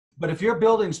But if you're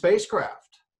building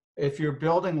spacecraft, if you're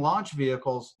building launch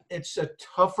vehicles, it's a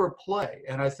tougher play.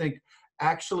 And I think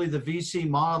actually the VC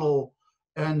model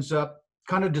ends up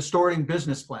kind of distorting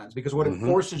business plans, because what it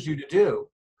forces you to do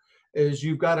is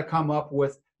you've got to come up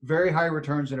with very high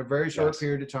returns in a very short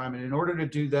period of time. And in order to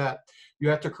do that, you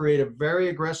have to create a very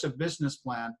aggressive business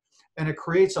plan. And it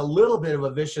creates a little bit of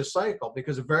a vicious cycle,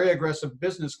 because a very aggressive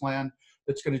business plan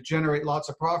that's going to generate lots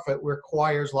of profit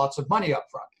requires lots of money up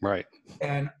front. Right.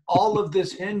 And all of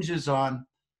this hinges on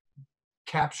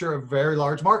capture of very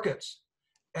large markets.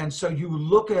 And so you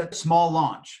look at small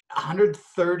launch,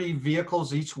 130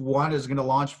 vehicles, each one is going to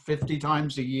launch 50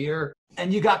 times a year.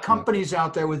 And you got companies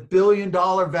out there with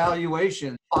billion-dollar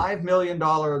valuation, $5 million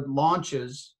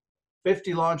launches,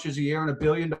 50 launches a year and $1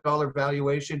 billion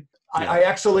valuation. I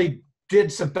actually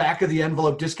did some back of the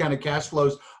envelope discounted cash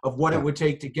flows of what it would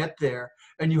take to get there.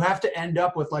 And you have to end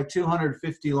up with like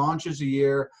 250 launches a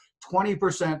year,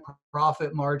 20%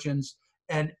 profit margins.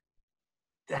 And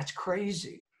that's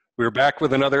crazy. We're back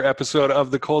with another episode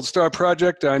of the Cold Star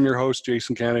Project. I'm your host,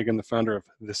 Jason Kanigan, the founder of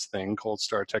this thing, Cold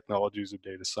Star Technologies, a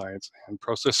data science and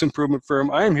process improvement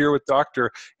firm. I am here with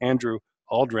Dr. Andrew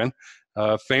Aldrin,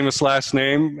 famous last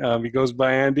name. He goes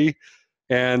by Andy,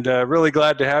 and really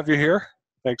glad to have you here.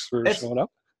 Thanks for showing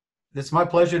up. It's my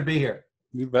pleasure to be here.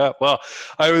 You bet. Well,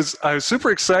 I was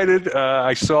super excited.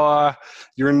 I saw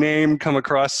your name come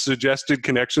across suggested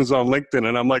connections on LinkedIn,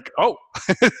 and I'm like, oh,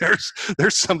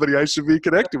 there's somebody I should be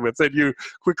connected with. And you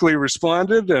quickly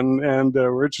responded, and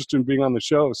were interested in being on the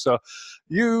show. So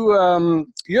you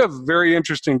have a very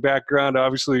interesting background.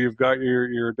 Obviously, you've got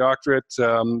your doctorate.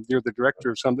 You're the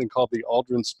director of something called the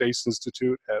Aldrin Space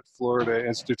Institute at Florida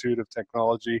Institute of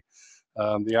Technology.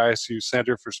 The ISU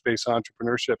Center for Space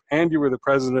Entrepreneurship, and you were the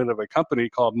president of a company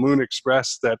called Moon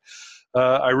Express that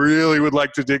I really would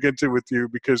like to dig into with you,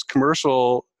 because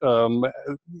commercial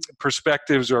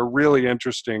perspectives are really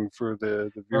interesting for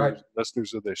the viewers and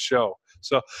listeners of this show.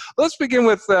 So let's begin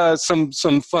with a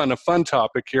fun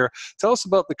topic here. Tell us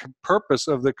about the purpose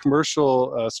of the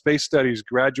Commercial Space Studies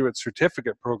Graduate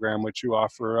Certificate Program, which you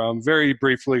offer. Very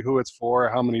briefly, who it's for,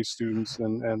 how many students,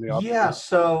 and the opportunity. Yeah,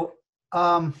 so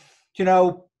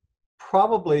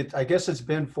probably, I guess it's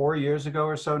been 4 years ago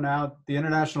or so now, the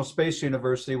International Space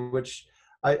University, which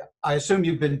I assume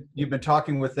you've been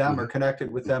talking with them or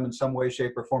connected with them in some way,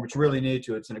 shape, or form, which you really need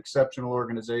to. It's an exceptional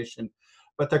organization,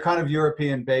 but they're kind of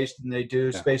European based, and they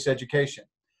do space education.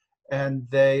 And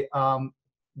they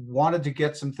wanted to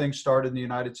get some things started in the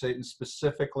United States, and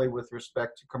specifically with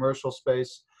respect to commercial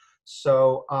space.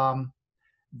 So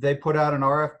they put out an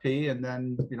RFP, and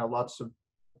then lots of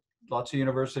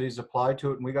universities applied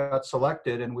to it, and we got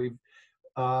selected. And we've,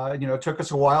 it took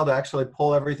us a while to actually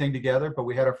pull everything together, but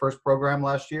we had our first program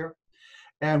last year.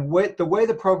 And the way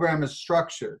the program is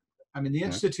structured, I mean, the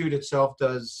Institute itself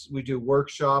we do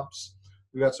workshops.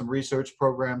 We got some research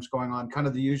programs going on, kind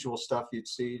of the usual stuff you'd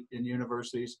see in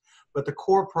universities. But the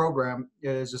core program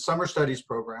is a summer studies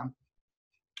program.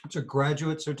 It's a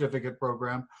graduate certificate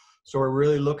program. So we're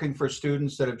really looking for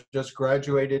students that have just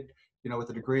graduated,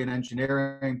 with a degree in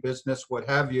engineering, business, what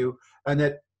have you, and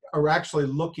that are actually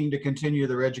looking to continue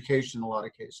their education in a lot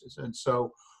of cases. And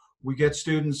so we get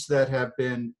students that have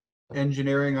been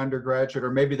engineering undergraduate, or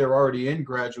maybe they're already in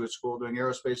graduate school doing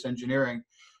aerospace engineering,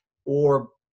 or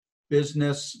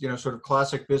business, sort of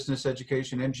classic business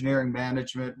education, engineering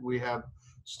management. We have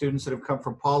students that have come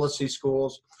from policy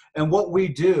schools. And what we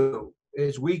do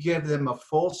is we give them a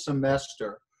full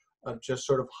semester of just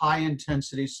sort of high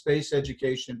intensity space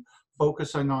education,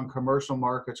 focusing on commercial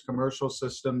markets, commercial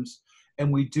systems.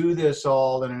 And we do this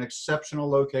all in an exceptional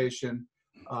location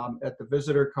at the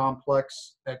visitor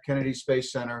complex at Kennedy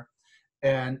Space Center.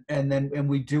 And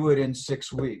we do it in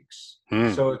 6 weeks.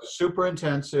 So it's super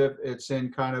intensive. It's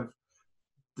in kind of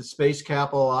the space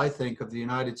capital, I think, of the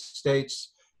United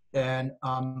States. And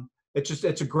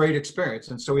it's a great experience.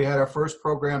 And so we had our first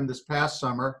program this past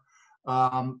summer.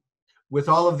 With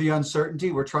all of the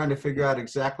uncertainty, we're trying to figure out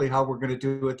exactly how we're going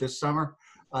to do it this summer.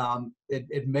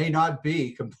 It may not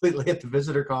be completely at the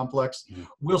visitor complex.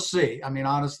 We'll see. I mean,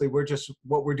 honestly,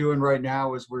 what we're doing right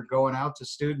now is we're going out to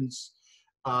students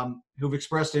who've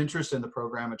expressed interest in the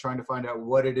program and trying to find out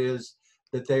what it is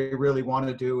that they really want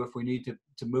to do, if we need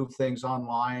to move things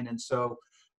online. And so,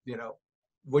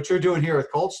 what you're doing here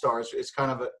with Cold Stars is kind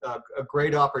of a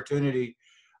great opportunity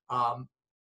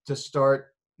to start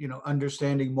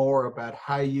understanding more about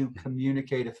how you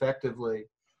communicate effectively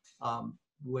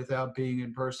without being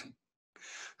in person.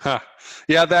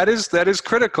 Yeah, that is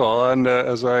critical. And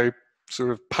as I sort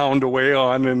of pound away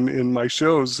on in my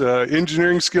shows.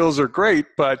 Engineering skills are great,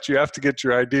 but you have to get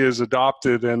your ideas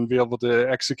adopted and be able to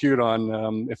execute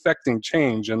on effecting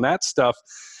change. And that stuff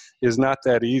is not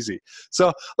that easy.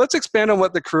 So let's expand on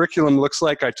what the curriculum looks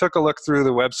like. I took a look through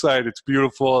the website. It's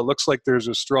beautiful. It looks like there's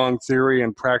a strong theory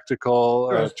and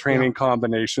practical training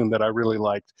combination that I really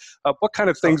liked. What kind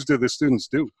of things do the students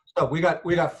do? So we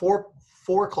got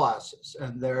four classes,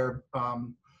 and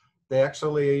they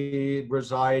actually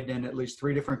reside in at least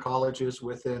 3 different colleges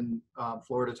within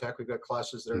Florida Tech. We've got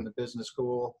classes that are in the business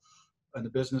school, and the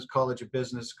business college of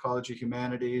business, college of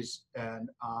humanities,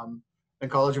 and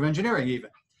college of engineering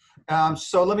even.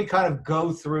 So let me kind of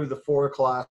go through the 4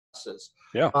 classes.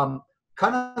 Yeah.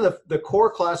 Kind of the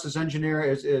core classes engineer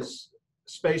is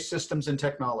space systems and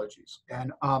technologies,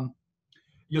 and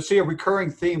you'll see a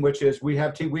recurring theme, which is we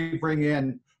bring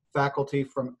in faculty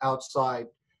from outside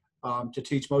to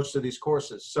teach most of these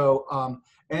courses. So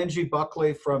Angie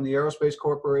Buckley from the Aerospace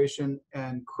Corporation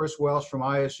and Chris Welsh from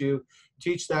ISU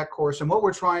teach that course. And what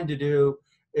we're trying to do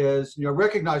is,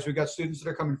 recognize we've got students that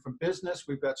are coming from business,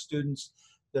 we've got students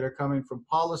that are coming from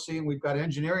policy, and we've got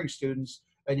engineering students,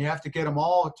 and you have to get them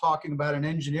all talking about an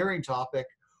engineering topic.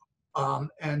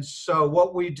 And so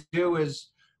what we do is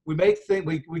we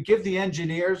give the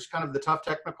engineers kind of the tough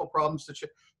technical problems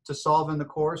to solve in the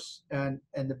course, and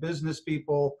the business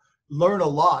people learn a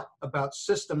lot about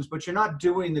systems, but you're not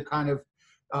doing the kind of,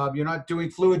 you're not doing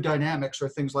fluid dynamics or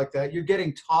things like that. You're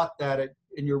getting taught that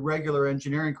in your regular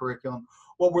engineering curriculum.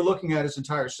 What we're looking at is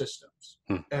entire systems.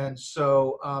 And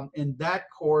so in that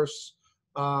course,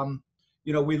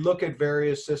 we look at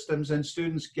various systems, and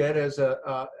students get as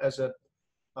a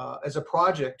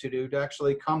project to do, to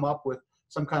actually come up with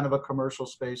some kind of a commercial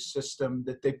space system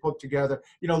that they put together.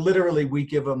 Literally we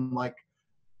give them like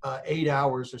 8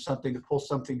 hours or something to pull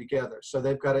something together. So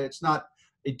they've got it's not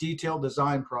a detailed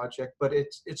design project, but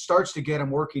it starts to get them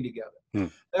working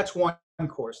together. That's one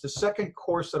course. The second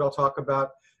course that I'll talk about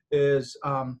is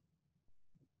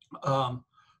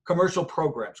commercial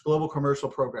programs, global commercial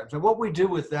programs. And what we do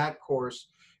with that course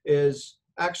is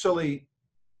actually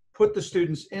put the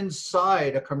students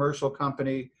inside a commercial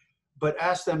company, but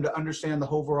ask them to understand the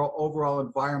overall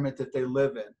environment that they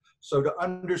live in. So to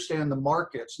understand the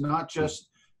markets, not just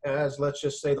as, let's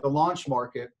just say, the launch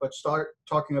market, but start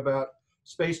talking about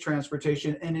space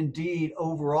transportation and indeed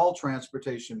overall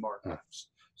transportation markets.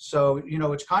 So,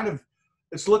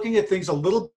 it's looking at things a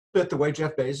little bit the way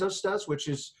Jeff Bezos does, which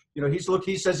is,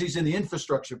 he says he's in the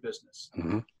infrastructure business.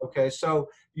 Okay, so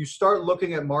you start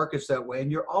looking at markets that way,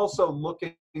 and you're also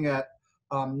looking at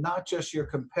not just your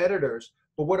competitors,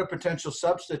 but what are potential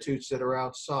substitutes that are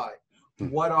outside?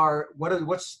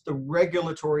 What's the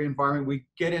regulatory environment? We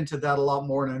get into that a lot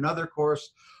more in another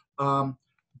course,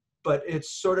 but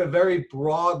it's sort of very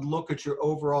broad look at your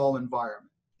overall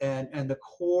environment. And the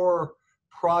core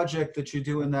project that you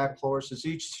do in that course is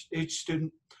each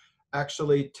student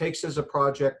actually takes as a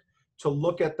project to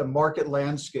look at the market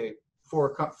landscape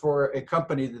for a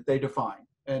company that they define.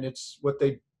 And it's what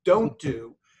they don't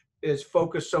do is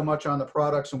focus so much on the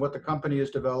products and what the company is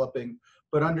developing,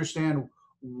 but understand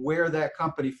where that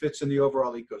company fits in the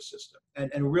overall ecosystem.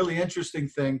 And a really interesting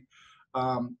thing,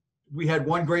 we had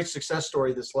one great success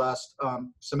story this last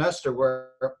semester where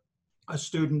a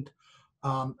student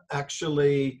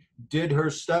actually did her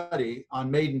study on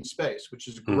Made in Space, which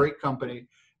is a great company.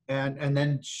 And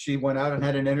then she went out and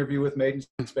had an interview with Made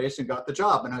in Space and got the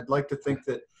job. And I'd like to think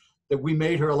that we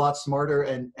made her a lot smarter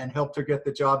and helped her get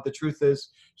the job. The truth is,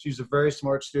 she's a very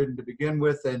smart student to begin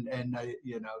with, and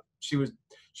she'd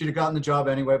have gotten the job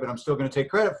anyway, but I'm still going to take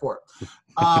credit for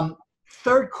it.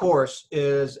 Third course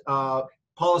is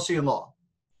policy and law,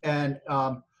 and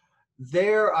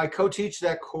there I co-teach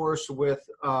that course with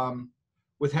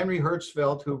Henry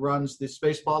Hertzfeld, who runs the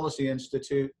Space Policy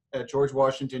Institute at George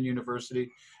Washington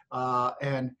University,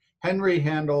 and Henry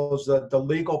handles the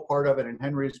legal part of it, and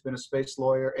Henry has been a space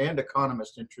lawyer and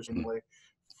economist, interestingly,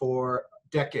 for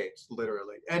decades,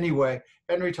 literally. Anyway,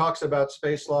 Henry talks about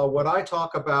space law. What I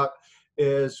talk about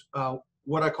is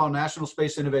what I call national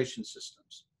space innovation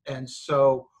systems. And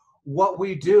so what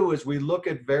we do is we look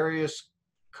at various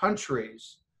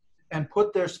countries and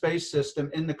put their space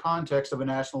system in the context of a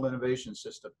national innovation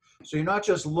system. So you're not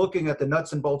just looking at the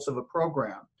nuts and bolts of a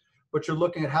program, but you're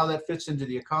looking at how that fits into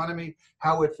the economy,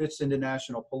 how it fits into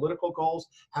national political goals,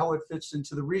 how it fits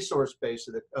into the resource base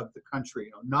of the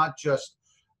country, not just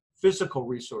physical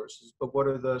resources, but what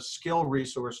are the skill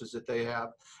resources that they have.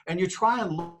 And you try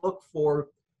and look for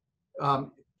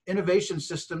innovation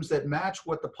systems that match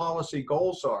what the policy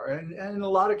goals are. And in a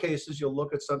lot of cases, you'll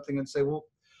look at something and say, well,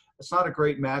 it's not a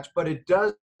great match, but it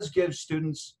does give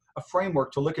students a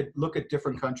framework to look at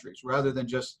different countries rather than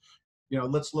just,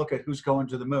 let's look at who's going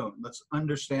to the moon. Let's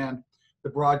understand the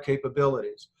broad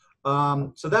capabilities.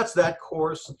 So that's that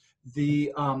course.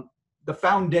 The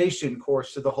foundation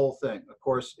course to the whole thing, of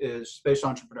course, is Space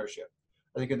Entrepreneurship.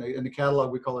 I think in the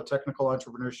catalog we call it Technical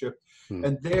Entrepreneurship.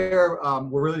 And there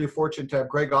we're really fortunate to have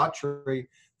Greg Autry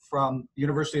from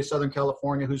University of Southern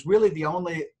California, who's really the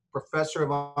only professor of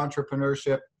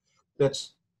entrepreneurship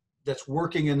that's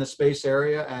working in the space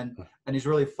area, and he's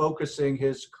really focusing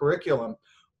his curriculum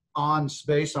on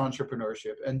space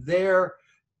entrepreneurship. And there,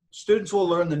 students will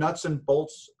learn the nuts and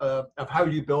bolts of how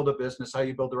you build a business, how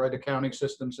you build the right accounting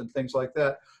systems and things like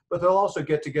that. But they'll also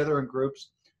get together in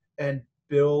groups and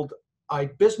build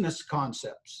business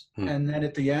concepts. And then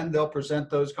at the end, they'll present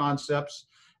those concepts.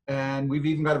 And we've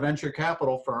even got a venture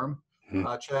capital firm,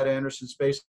 Chad Anderson,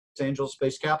 Space Angels,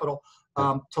 Space Capital,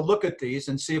 to look at these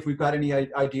and see if we've got any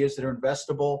ideas that are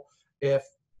investable. If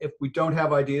we don't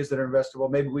have ideas that are investable,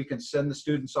 maybe we can send the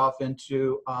students off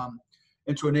into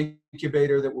an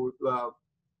incubator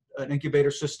an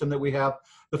incubator system that we have.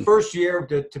 The first year,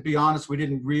 to be honest, we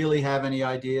didn't really have any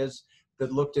ideas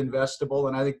that looked investable.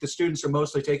 And I think the students are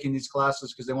mostly taking these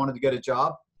classes because they wanted to get a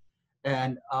job.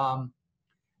 And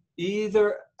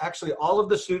actually all of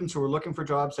the students who were looking for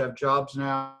jobs have jobs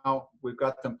now. We've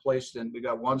got them placed in, we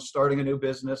got one starting a new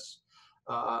business,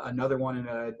 another one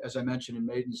as I mentioned, in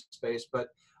maiden space. But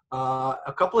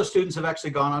a couple of students have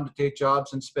actually gone on to take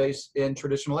jobs in space in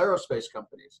traditional aerospace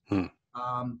companies.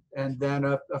 And then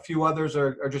a few others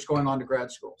are just going on to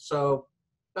grad school. So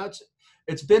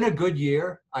it's been a good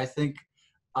year. I think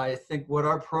what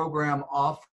our program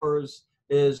offers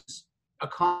is a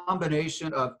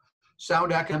combination of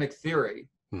sound academic theory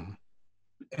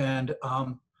and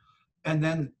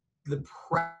then the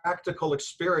practical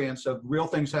experience of real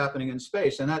things happening in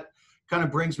space. And that kind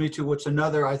of brings me to what's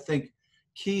another, I think,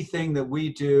 key thing that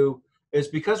we do is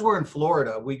because we're in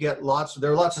Florida,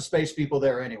 there are lots of space people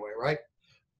there anyway, right?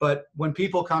 But when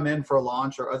people come in for a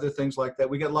launch or other things like that,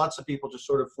 we get lots of people just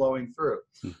sort of flowing through.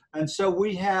 And so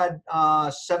we had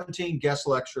 17 guest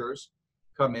lecturers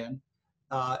come in,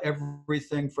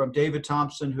 everything from David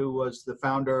Thompson, who was the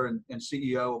founder and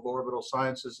CEO of Orbital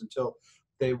Sciences until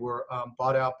they were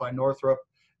bought out by Northrop,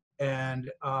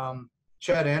 and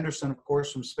Chad Anderson, of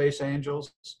course, from Space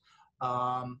Angels,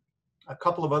 a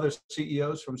couple of other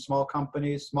CEOs from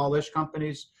smallish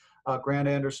companies, Grant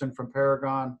Anderson from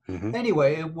Paragon.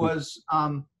 Anyway, it was,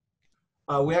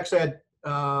 we actually had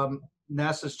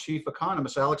NASA's chief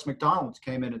economist, Alex McDonald,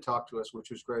 came in and talked to us, which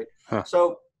was great.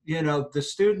 So, the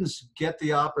students get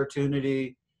the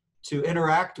opportunity to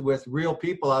interact with real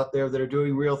people out there that are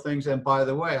doing real things. And by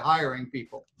the way, hiring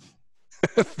people.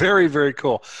 Very, very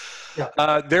cool.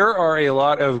 Yeah. There are a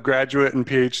lot of graduate and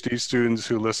PhD students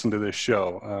who listen to this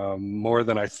show, more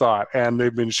than I thought, and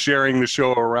they've been sharing the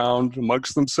show around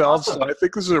amongst themselves. Awesome. So I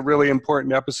think this is a really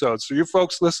important episode. So you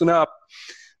folks listen up.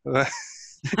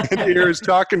 Here is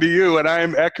talking to you, and I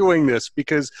am echoing this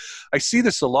because I see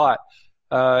this a lot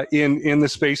in the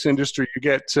space industry. You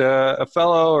get a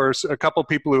fellow or a couple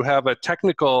people who have a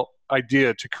technical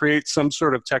idea to create some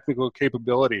sort of technical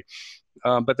capability.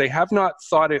 But they have not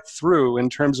thought it through in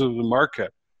terms of the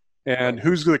market and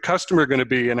who's the customer going to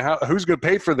be and who's going to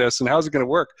pay for this and how's it going to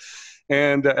work.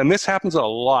 And this happens a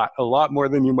lot more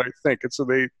than you might think. And so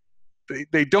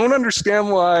they don't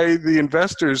understand why the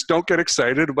investors don't get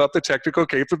excited about the technical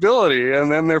capability,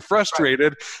 and then they're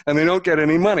frustrated and they don't get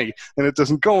any money and it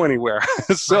doesn't go anywhere.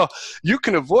 So you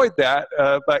can avoid that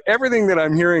by everything that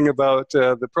I'm hearing about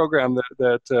the program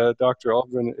that Dr.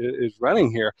 Aldrin is running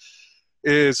here.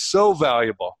 Is so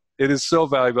valuable. It is so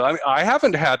valuable. I mean, I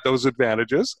haven't had those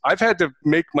advantages. I've had to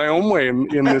make my own way in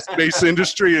the space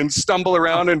industry and stumble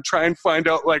around and try and find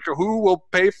out who will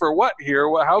pay for what here.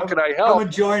 How could I help? Come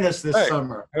and join us this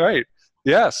summer. Right.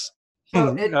 Yes.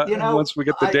 So once we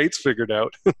get the dates figured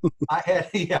out.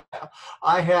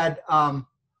 I had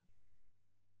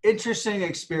interesting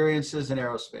experiences in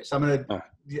aerospace. I'm going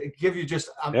to give you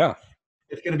just.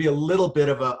 It's going to be a little bit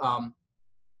of a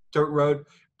dirt road.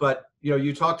 But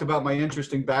you talked about my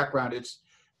interesting background. It's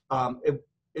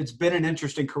been an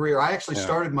interesting career. I actually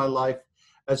started my life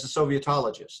as a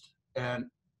Sovietologist, and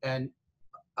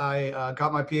I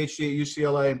got my PhD at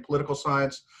UCLA in political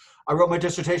science. I wrote my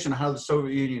dissertation on how the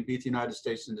Soviet Union beat the United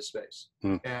States into space,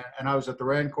 and I was at the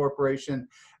RAND Corporation,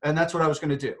 and that's what I was going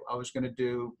to do. I was going to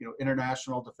do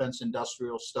international defense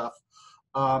industrial stuff,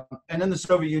 and then the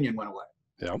Soviet Union went away.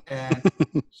 Yeah. And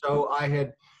so I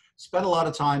had spent a lot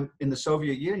of time in the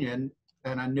Soviet Union,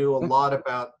 and I knew a lot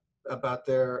about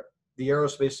the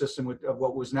aerospace system of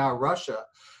what was now Russia.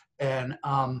 And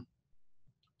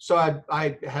so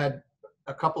I had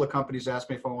a couple of companies asked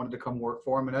me if I wanted to come work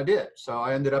for them, and I did. So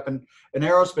I ended up in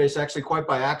aerospace, actually quite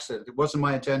by accident. It wasn't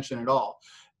my intention at all.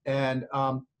 And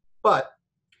but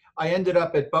I ended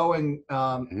up at Boeing.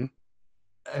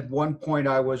 At one point,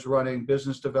 I was running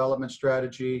business development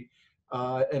strategy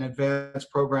and advanced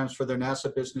programs for their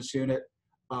NASA business unit,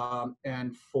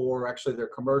 and for actually their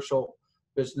commercial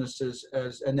businesses.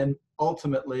 And then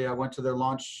ultimately, I went to their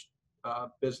launch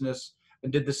business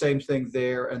and did the same thing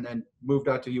there, and then moved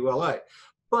out to ULA.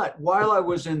 But while I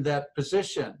was in that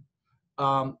position,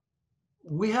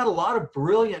 we had a lot of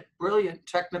brilliant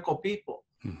technical people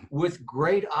with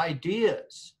great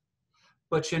ideas.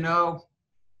 But, you know,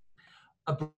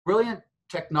 a brilliant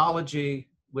technology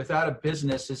without a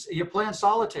business is, you're playing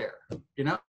solitaire, you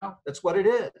know? That's what it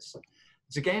is.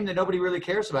 It's a game that nobody really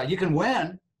cares about. You can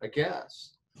win, I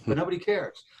guess, but nobody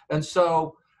cares. And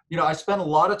so, you know, I spent a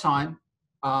lot of time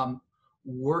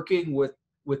working with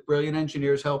brilliant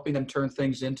engineers, helping them turn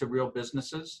things into real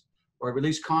businesses, or at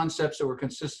least concepts that were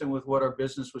consistent with what our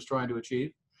business was trying to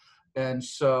achieve. And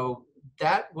so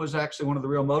that was actually one of the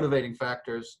real motivating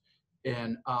factors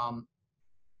in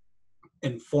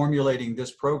formulating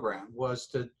this program, was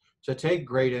to take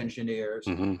great engineers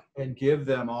and give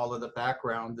them all of the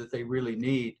background that they really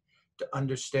need to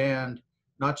understand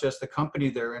not just the company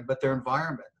they're in, but their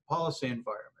environment, the policy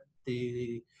environment,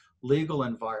 the legal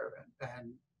environment,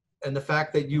 and the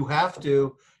fact that you have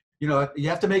to, you know, you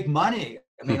have to make money.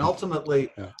 I mean,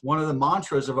 ultimately, one of the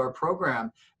mantras of our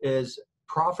program is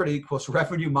profit equals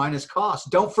revenue minus cost.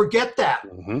 Don't forget that,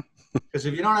 because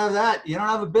if you don't have that, you don't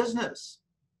have a business.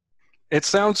 It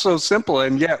sounds so simple,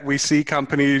 and yet we see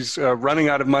companies running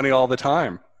out of money all the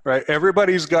time, right?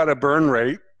 Everybody's got a burn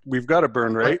rate. We've got a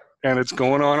burn rate, and it's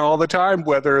going on all the time,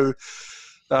 whether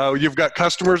you've got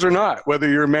customers or not, whether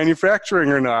you're manufacturing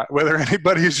or not, whether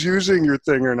anybody's using your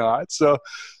thing or not. So,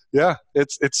 yeah,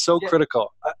 it's so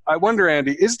critical. I wonder,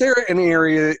 Andy, is there an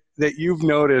area that you've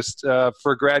noticed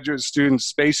for graduate students,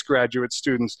 space graduate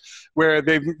students, where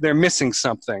they're missing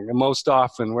something most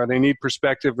often, where they need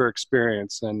perspective or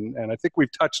experience? And I think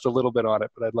we've touched a little bit on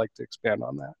it, but I'd like to expand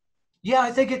on that. Yeah,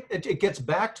 I think it gets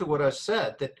back to what I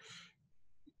said, that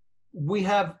we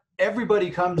have, everybody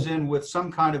comes in with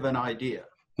some kind of an idea,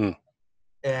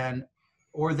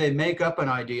 or they make up an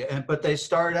idea, but they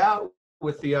start out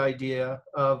with the idea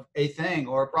of a thing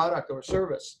or a product or a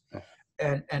service.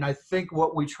 And I think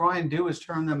what we try and do is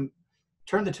turn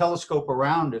the telescope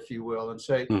around, if you will, and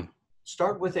say,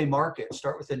 start with a market,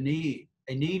 start with a need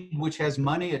which has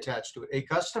money attached to it, a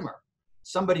customer,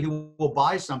 somebody who will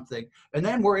buy something, and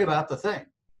then worry about the thing.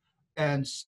 And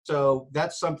so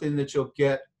that's something that you'll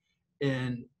get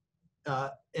in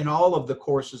all of the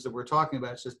courses that we're talking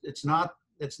about. It's not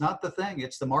the thing,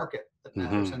 it's the market that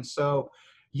matters. And so,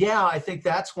 yeah, I think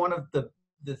that's one of the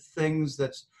things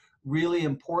that's really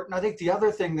important. I think the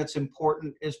other thing that's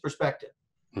important is perspective.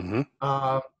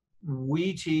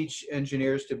 We teach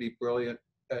engineers to be brilliant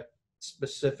at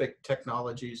specific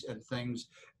technologies and things,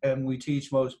 and we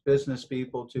teach most business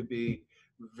people to be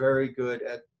very good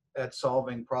at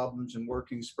solving problems and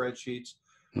working spreadsheets.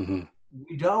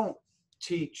 We don't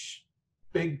teach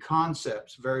big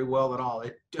concepts very well at all.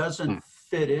 It doesn't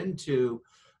fit into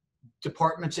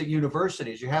departments at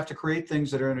universities. You have to create things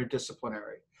that are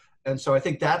interdisciplinary. And so I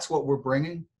think that's what we're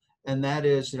bringing. And that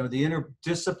is, you know, the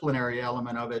interdisciplinary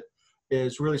element of it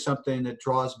is really something that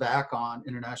draws back on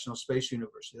International Space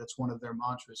University. That's one of their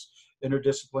mantras: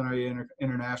 interdisciplinary,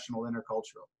 international,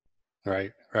 intercultural.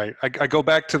 Right. I go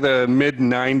back to the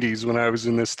mid-90s when I was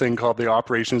in this thing called the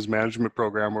Operations Management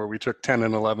Program, where we took 10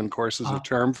 and 11 courses a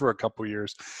term for a couple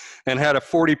years and had a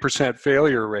 40%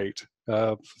 failure rate.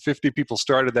 50 people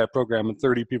started that program and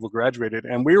 30 people graduated.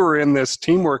 And we were in this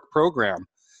teamwork program.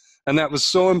 And that was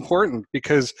so important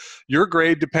because your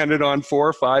grade depended on 4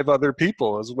 or 5 other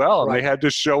people as well. And they had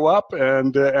to show up,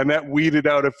 and that weeded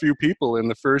out a few people in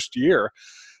the first year.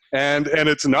 And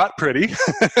it's not pretty,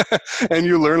 and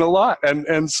you learn a lot.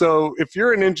 And so if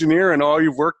you're an engineer and all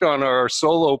you've worked on are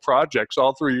solo projects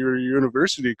all through your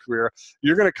university career,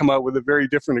 you're going to come out with a very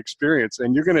different experience,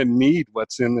 and you're going to need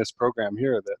what's in this program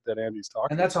here that Andy's talking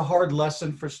about. And that's a hard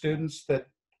lesson for students that,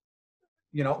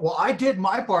 you know, well, I did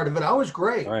my part of it. I was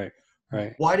great.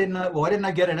 Right. Why didn't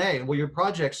I get an A? Well, your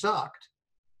project sucked.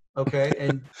 Okay.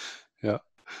 And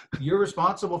you're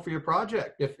responsible for your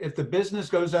project. If the business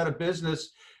goes out of business,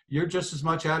 you're just as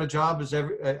much out of a job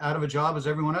as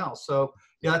everyone else. So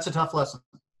yeah, that's a tough lesson.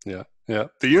 Yeah.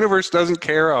 The universe doesn't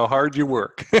care how hard you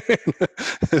work,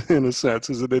 in a sense,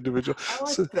 as an individual. I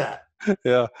like that.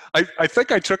 Yeah, I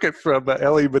think I took it from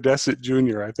L.E. Badesset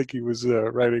Jr. I think he was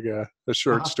writing a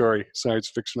short story, science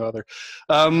fiction author.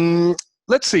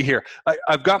 let's see here.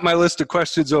 I've got my list of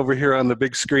questions over here on the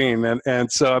big screen.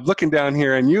 And so I'm looking down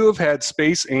here, and you have had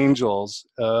Space Angels,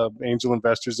 angel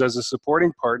investors, as a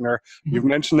supporting partner. Mm-hmm. You've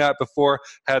mentioned that before,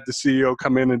 had the CEO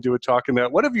come in and do a talk on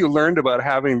that. What have you learned about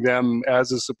having them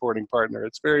as a supporting partner?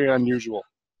 It's very unusual.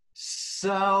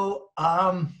 So,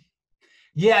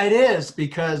 yeah, it is,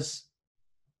 because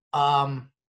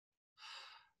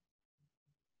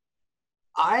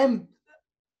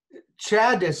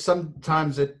Chad is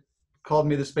sometimes called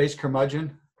me the space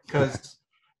curmudgeon, because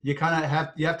you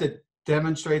have to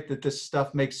demonstrate that this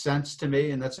stuff makes sense to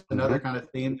me, and that's another kind of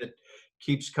theme that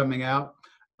keeps coming out.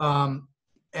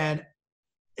 And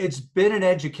it's been an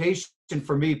education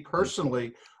for me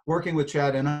personally, working with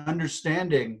Chad and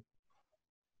understanding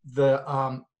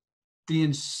the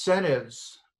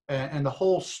incentives and the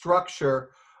whole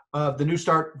structure of the New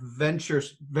Start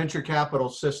venture capital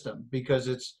system, because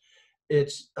it's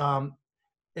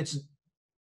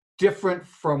different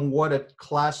from what a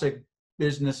classic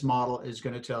business model is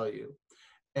going to tell you.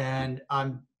 And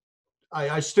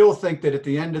I still think that at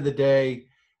the end of the day,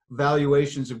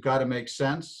 valuations have got to make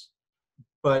sense,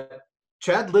 but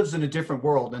Chad lives in a different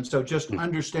world. And so just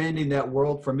understanding that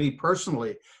world for me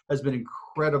personally has been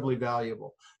incredibly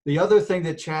valuable. The other thing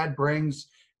that Chad brings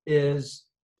is,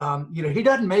 he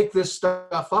doesn't make this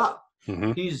stuff up.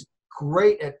 He's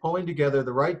great at pulling together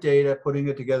the right data, putting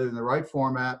it together in the right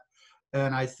format.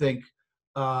 And I think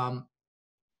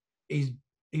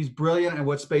he's brilliant. And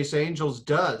what Space Angels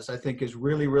does, I think, is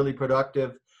really, really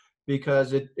productive,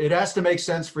 because it has to make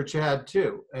sense for Chad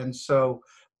too. And so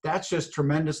that's just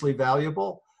tremendously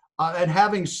valuable. And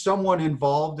having someone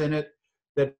involved in it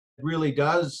that really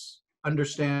does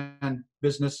understand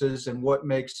businesses and what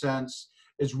makes sense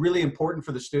is really important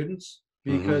for the students,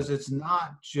 because it's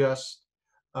not just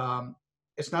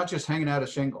hanging out a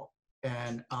shingle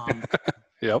and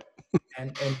yep.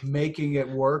 and making it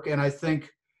work. And I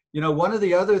think, one of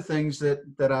the other things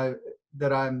that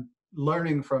I'm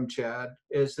learning from Chad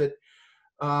is that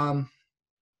I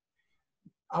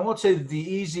won't say that the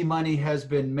easy money has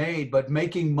been made, but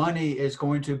making money is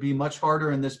going to be much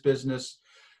harder in this business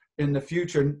in the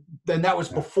future than that was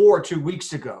before 2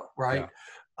 weeks ago, right?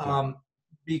 Yeah.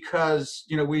 Because,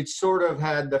 we'd sort of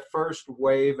had the first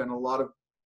wave, and a lot of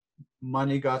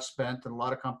money got spent, and a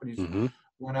lot of companies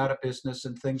went out of business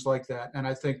and things like that. And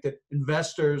I think that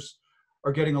investors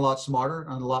are getting a lot smarter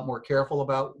and a lot more careful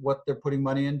about what they're putting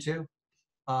money into.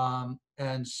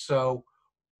 And so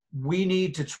we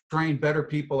need to train better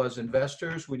people as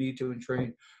investors. We need to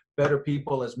train better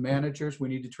people as managers. We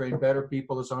need to train better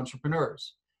people as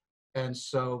entrepreneurs. And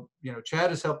so, Chad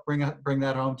has helped bring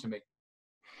that home to me.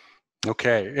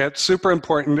 Okay, it's super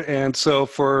important. And so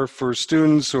for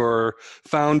students or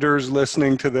founders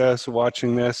listening to this,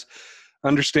 watching this,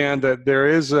 understand that there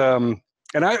is, and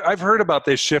I've heard about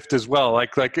this shift as well.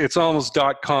 Like it's almost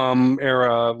 .com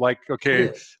era. Like,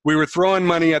 okay, we were throwing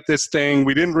money at this thing.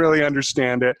 We didn't really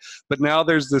understand it. But now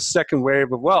there's this second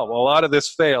wave of, well, a lot of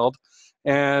this failed.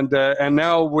 And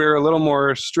now we're a little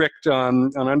more strict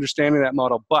on understanding that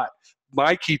model. But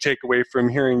my key takeaway from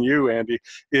hearing you, Andy,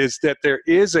 is that there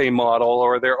is a model,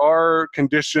 or there are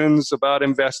conditions about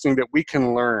investing that we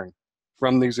can learn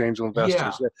from these angel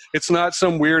investors. Yeah. It's not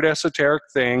some weird esoteric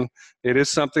thing. It is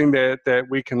something that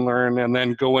we can learn and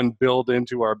then go and build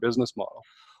into our business model.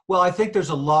 Well, I think there's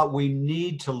a lot we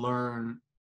need to learn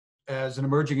as an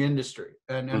emerging industry.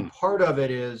 And part of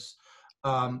it is,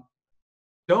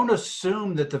 don't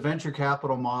assume that the venture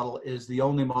capital model is the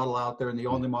only model out there and the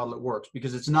only model that works,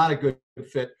 because it's not a good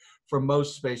fit for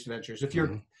most space ventures. If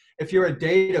you're a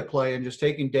data play and just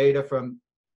taking data from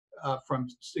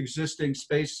existing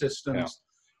space systems,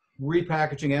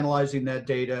 repackaging, analyzing that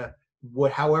data,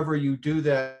 however you do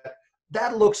that,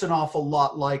 that looks an awful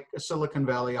lot like a Silicon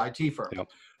Valley IT firm. Yep.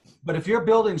 But if you're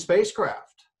building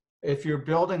spacecraft, if you're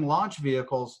building launch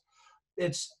vehicles,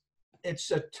 it's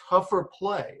a tougher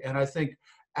play. And I think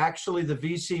actually the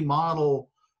VC model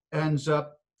ends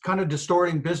up kind of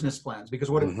distorting business plans, because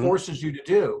what it forces you to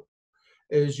do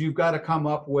is you've got to come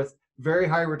up with very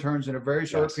high returns in a very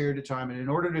short period of time. And in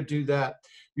order to do that,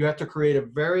 you have to create a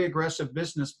very aggressive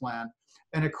business plan.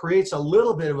 And it creates a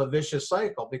little bit of a vicious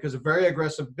cycle, because a very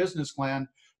aggressive business plan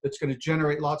that's going to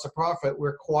generate lots of profit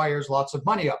requires lots of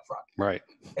money up front. Right.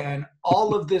 And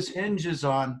all of this hinges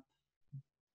on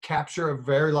capture of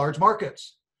very large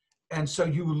markets. And so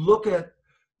you look at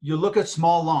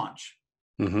small launch,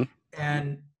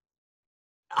 and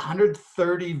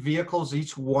 130 vehicles,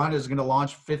 each one is going to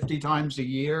launch 50 times a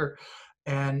year.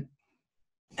 And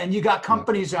you got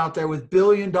companies out there with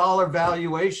billion-dollar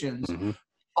valuations,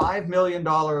 $5 million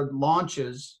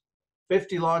launches,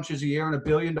 50 launches a year, and $1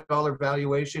 billion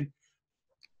valuation.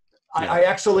 I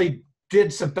actually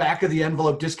did some back of the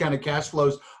envelope discounted cash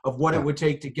flows of what it would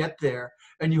take to get there.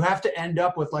 And you have to end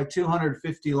up with like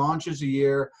 250 launches a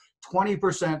year,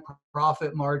 20%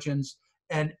 profit margins.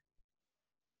 And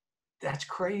that's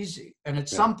crazy. And at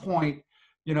some point,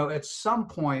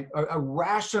 a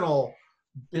rational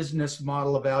business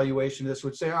model evaluation of this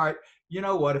would say, all right, you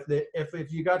know what,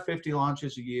 if you got 50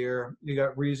 launches a year, you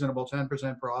got reasonable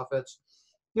 10% profits,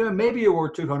 maybe you're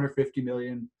worth 250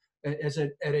 million at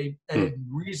a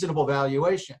reasonable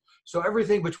valuation. So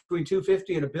everything between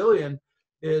 250 and $1 billion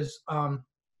is, I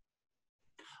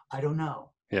don't know.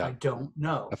 Yeah. I don't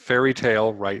know. A fairy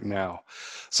tale right now.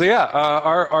 So yeah,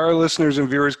 our listeners and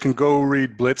viewers can go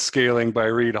read Blitzscaling by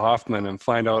Reid Hoffman and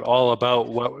find out all about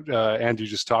what Andy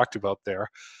just talked about there.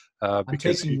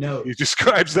 Because he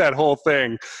describes that whole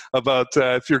thing about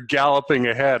if you're galloping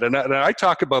ahead. And I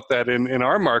talk about that in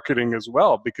our marketing as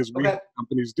well, because we have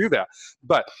companies do that.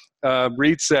 But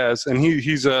Reid says, and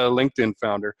he's a LinkedIn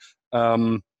founder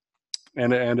and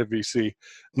a VC,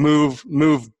 move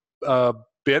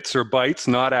bits or bytes,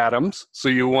 not atoms. So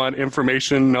you want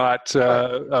information, not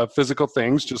physical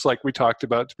things, just like we talked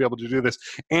about, to be able to do this.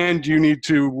 And you need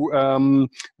to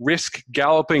risk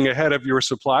galloping ahead of your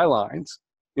supply lines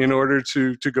in order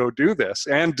to go do this,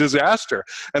 and disaster.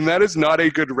 And that is not a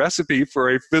good recipe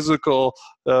for a physical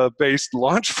based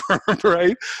launch firm,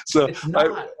 right? So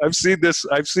I've seen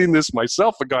this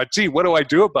myself and gone, gee, what do I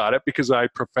do about it? Because I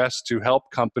profess to help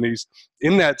companies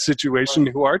in that situation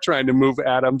who are trying to move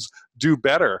atoms do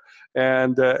better.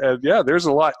 And yeah, there's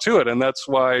a lot to it. And that's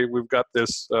why we've got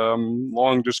this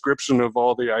long description of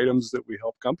all the items that we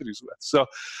help companies with. So,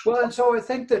 well, and so I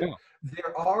think that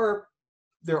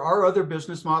there are other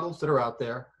business models that are out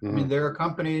there. I mean, there are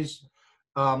companies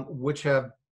which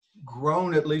have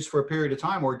grown, at least for a period of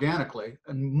time, organically,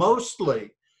 and mostly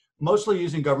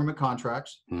using government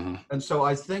contracts. And so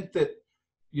I think that,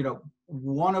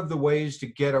 one of the ways to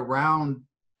get around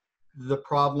the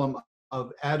problem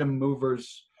of atom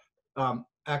movers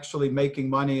actually making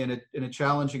money in a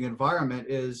challenging environment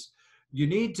is you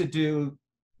need to do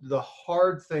the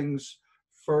hard things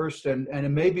first,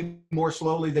 and maybe more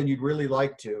slowly than you'd really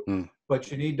like to,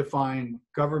 but you need to find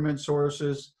government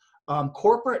sources.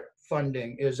 Corporate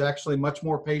funding is actually much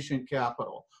more patient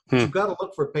capital. You've got to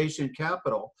look for patient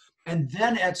capital. And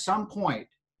then at some point,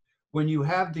 when you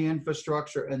have the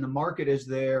infrastructure and the market is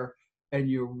there and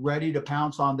you're ready to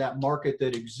pounce on that market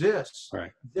that exists,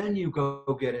 then you go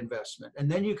get investment. And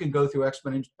then you can go through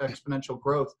exponential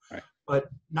growth. But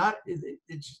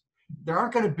there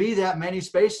aren't going to be that many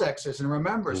SpaceXs. And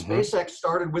remember, SpaceX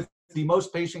started with the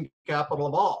most patient capital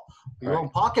of all, your own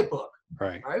pocketbook,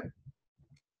 right?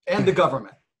 And the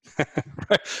government.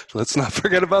 Let's not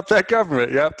forget about that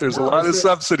government. Yep, there's a lot of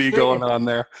subsidy going on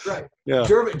there. Yeah.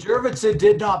 Jurvetson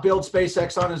did not build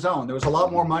SpaceX on his own. There was a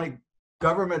lot more money,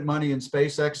 government money in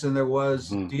SpaceX than there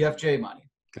was DFJ money.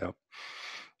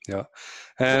 Yeah.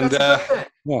 And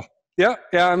yeah.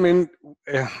 I mean,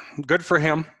 good for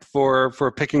him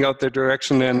for picking out the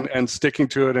direction and sticking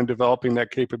to it and developing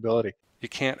that capability. You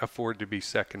can't afford to be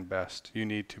second best. You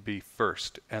need to be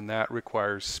first, and that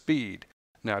requires speed.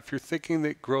 Now, if you're thinking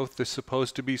that growth is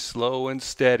supposed to be slow and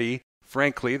steady,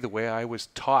 frankly, the way I was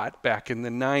taught back in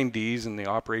the 90s in the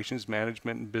operations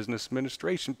management and business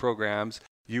administration programs,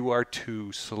 you are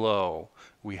too slow.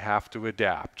 We have to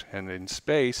adapt. And in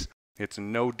space, it's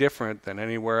no different than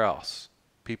anywhere else.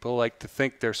 People like to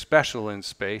think they're special in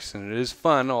space, and it is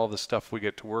fun, all the stuff we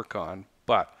get to work on,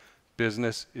 but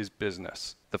business is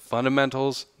business. The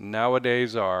fundamentals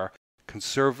nowadays are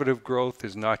conservative growth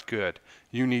is not good.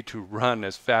 You need to run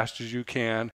as fast as you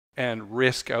can and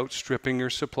risk outstripping your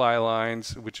supply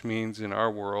lines, which means in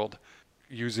our world,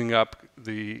 using up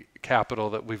the capital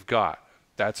that we've got.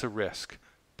 That's a risk.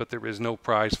 But there is no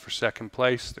prize for second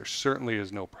place. There certainly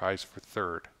is no prize for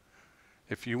third.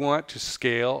 If you want to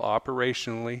scale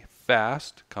operationally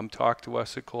fast, come talk to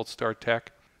us at Cold Star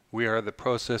Tech. We are the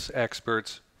process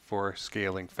experts for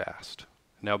scaling fast.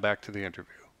 Now back to the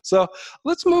interview. So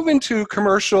let's move into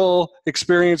commercial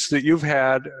experience that you've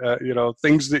had,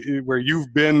 things where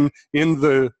you've been in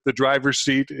the driver's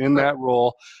seat in that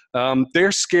role.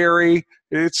 They're scary.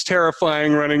 It's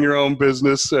terrifying running your own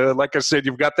business. Like I said,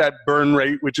 you've got that burn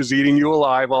rate, which is eating you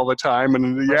alive all the time.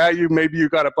 And yeah, maybe you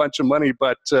got a bunch of money,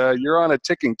 but you're on a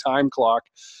ticking time clock.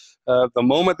 The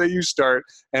moment that you start,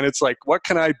 and it's like, what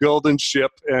can I build and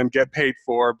ship and get paid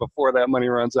for before that money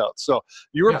runs out? So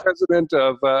you were president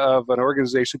of an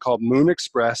organization called Moon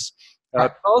Express.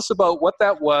 Tell us about what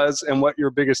that was and what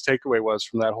your biggest takeaway was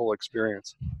from that whole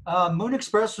experience. Moon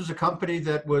Express was a company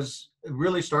that was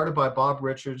really started by Bob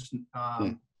Richards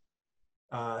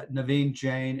Naveen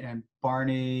Jain and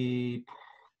Barney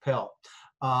Pell.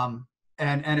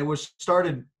 And it was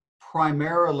started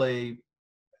primarily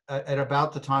at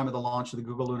about the time of the launch of the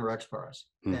Google Lunar X Prize.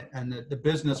 And the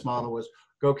business model was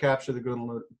go capture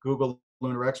the Google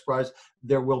Lunar X Prize.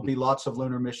 There will be lots of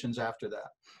lunar missions after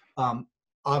that.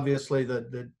 Obviously,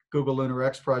 the Google Lunar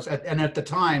X Prize, and at the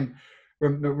time,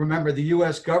 remember the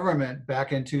US government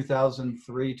back in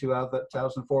 2003,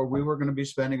 2004, we were going to be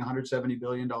spending $170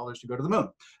 billion to go to the moon.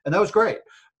 And that was great.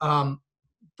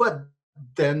 But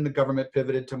then the government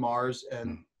pivoted to Mars,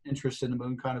 and interest in the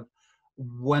moon kind of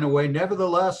went away.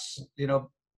 Nevertheless,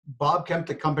 Bob kept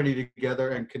the company together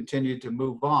and continued to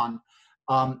move on.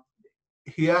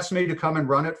 He asked me to come and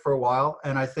run it for a while.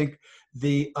 And I think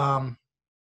the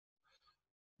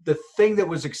thing that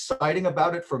was exciting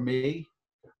about it for me,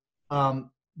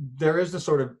 there is the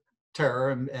sort of terror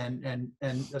and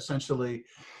essentially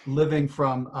living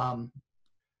from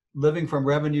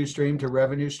revenue stream to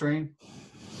revenue stream.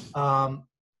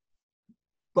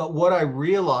 But what I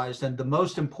realized, and the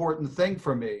most important thing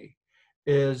for me,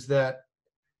 is that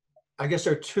I guess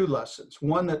there are two lessons.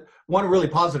 One really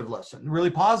positive lesson. The really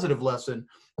positive lesson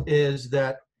is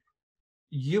that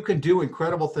you can do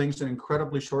incredible things in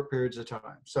incredibly short periods of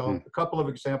time. So a couple of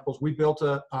examples. We built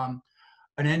an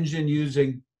engine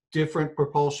using different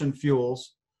propulsion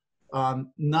fuels,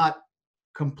 not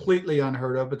completely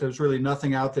unheard of, but there's really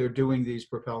nothing out there doing these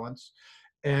propellants.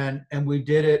 And we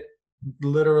did it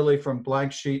literally from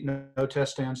blank sheet, no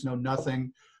test stands, no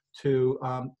nothing, to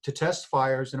test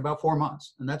fires in about 4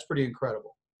 months. And that's pretty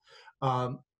incredible.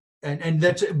 And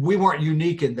that's, we weren't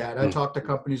unique in that. I talk to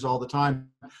companies all the time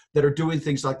that are doing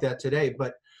things like that today.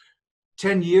 But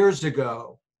 10 years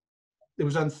ago, it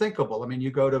was unthinkable. I mean,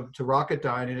 you go to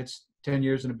Rocketdyne and it's 10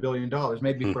 years and $1 billion,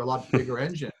 maybe for a lot bigger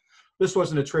engine. This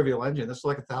wasn't a trivial engine. This is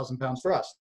like 1,000 pounds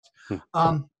thrust.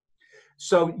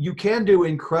 So you can do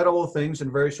incredible things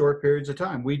in very short periods of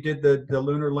time. We did the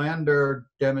lunar lander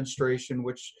demonstration,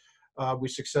 which we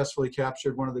successfully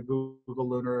captured one of the Google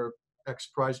Lunar X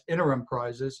Prize interim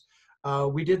prizes.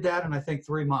 We did that in, I think,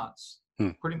 3 months,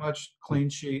 pretty much clean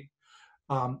sheet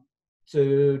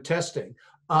to testing.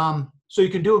 So you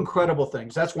can do incredible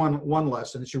things. That's one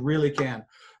lesson, that you really can.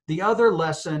 The other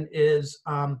lesson is,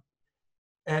 and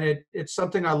it's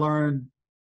something I learned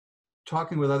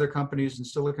talking with other companies in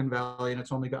Silicon Valley, and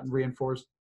it's only gotten reinforced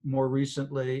more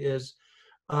recently, is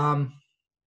program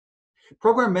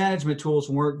management tools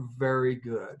weren't very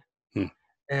good,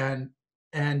 and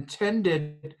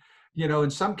tended, in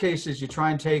some cases, you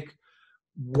try and take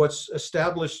what's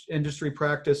established industry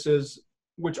practices,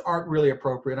 which aren't really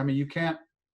appropriate. I mean,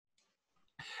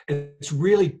 it's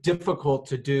really difficult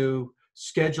to do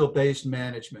schedule-based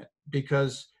management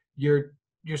because your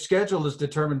schedule is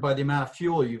determined by the amount of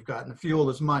fuel you've got, and the fuel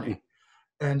is money.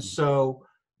 And so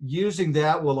using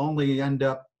that will only end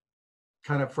up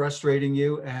kind of frustrating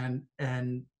you and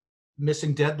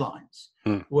missing deadlines.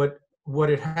 What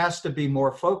it has to be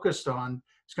more focused on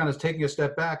is kind of taking a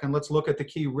step back and let's look at the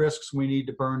key risks we need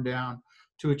to burn down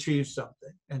to achieve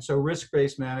something. And so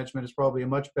risk-based management is probably a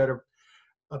much better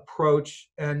approach.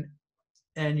 And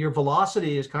your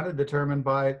velocity is kind of determined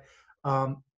by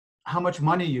how much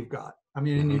money you've got. I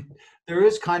mean, there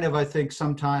is kind of, I think,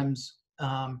 sometimes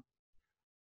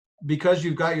because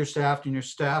you've got your staff and your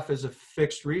staff is a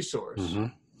fixed resource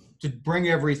to bring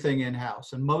everything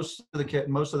in-house, and most of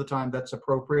the time that's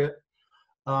appropriate.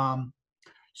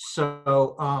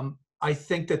 So I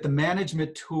think that the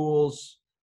management tools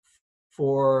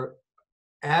for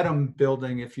atom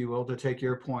building, if you will, to take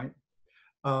your point,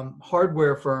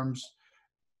 hardware firms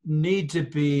need to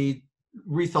be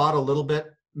rethought a little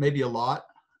bit, maybe a lot,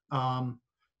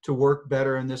 to work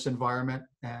better in this environment.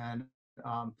 And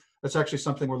that's actually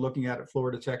something we're looking at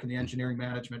Florida Tech in the engineering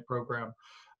management program.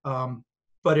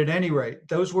 But at any rate,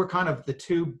 those were kind of the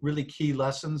two really key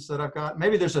lessons that I've got.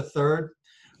 Maybe there's a third,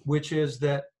 which is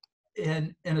that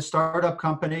in a startup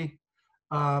company,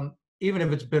 even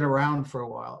if it's been around for a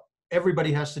while,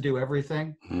 everybody has to do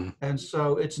everything. And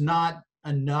so it's not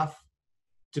enough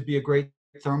to be a great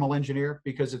thermal engineer,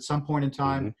 because at some point in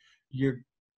time,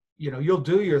 you'll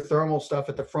do your thermal stuff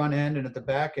at the front end and at the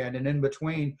back end, and in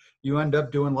between, you end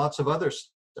up doing lots of other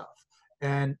stuff.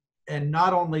 And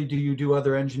not only do you do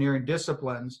other engineering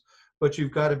disciplines, but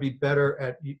you've got to be better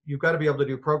at, you've got to be able to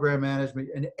do program management,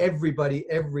 and everybody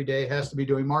every day has to be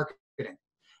doing marketing,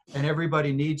 and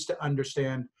everybody needs to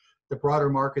understand the broader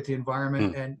market, the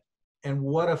environment, and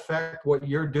what effect what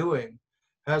you're doing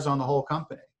has on the whole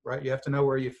company, right? You have to know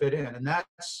where you fit in, and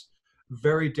that's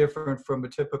very different from a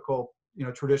typical,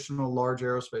 traditional large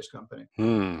aerospace company.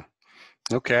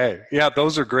 Okay. Yeah,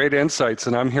 those are great insights.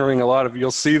 And I'm hearing a lot of,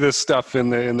 you'll see this stuff in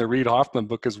the Reid Hoffman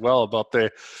book as well about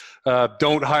the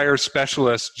don't hire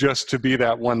specialists just to be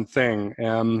that one thing.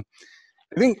 I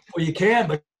think Well, you can,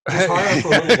 but just hire them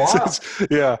for a little while.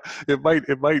 yeah,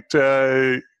 it might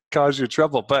cause you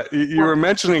trouble. But you were Well,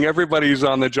 mentioning everybody's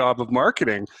on the job of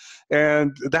marketing,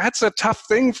 and that's a tough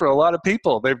thing for a lot of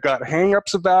people. They've got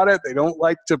hang-ups about it. They don't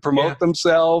like to promote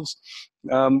themselves.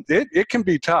 It can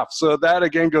be tough. So that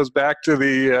again goes back to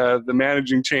the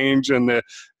managing change and the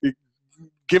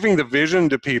giving the vision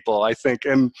to people, I think.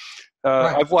 And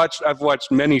right. I've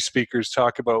watched many speakers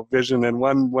talk about vision, and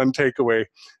one takeaway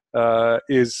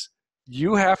is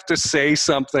you have to say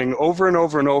something over and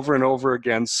over and over and over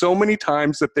again so many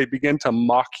times that they begin to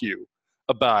mock you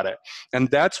about it. And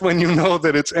that's when you know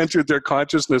that it's entered their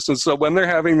consciousness. And so when they're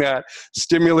having that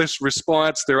stimulus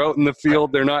response, they're out in the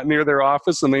field, they're not near their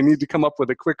office, and they need to come up with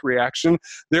a quick reaction,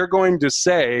 they're going to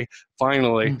say,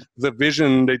 finally, the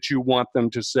vision that you want them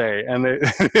to say. And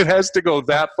it has to go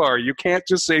that far. You can't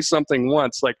just say something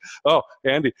once like, oh,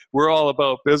 Andy, we're all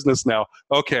about business now.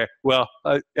 Okay, well,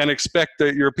 and expect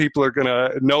that your people are going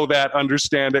to know that,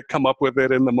 understand it, come up with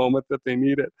it in the moment that they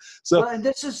need it. So, Well, and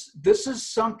this is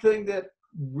something that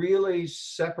really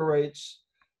separates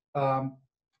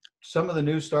some of the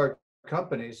new start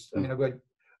companies. I mean,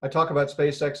 I talk about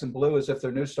SpaceX and Blue as if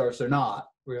they're new starts. They're not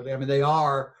really. I mean, they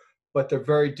are, but they're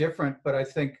very different. But I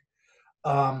think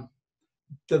the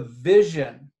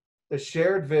vision, the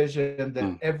shared vision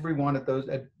that every one of those,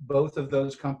 at both of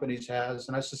those companies has,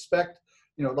 and I suspect,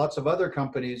 lots of other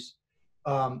companies,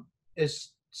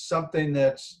 is something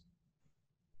that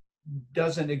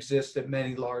doesn't exist at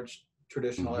many large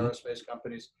traditional aerospace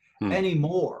companies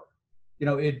anymore.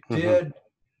 It did.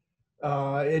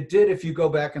 It did. If you go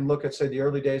back and look at, say, the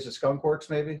early days of Skunk Works,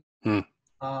 maybe.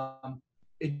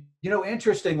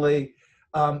 Interestingly,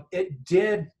 it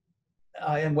did,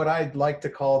 in what I'd like to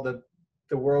call the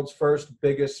world's first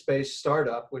biggest space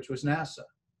startup, which was NASA.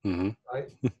 Right?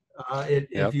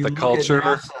 If you the look culture.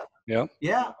 at NASA,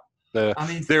 yeah. I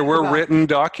mean, there were written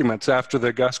documents after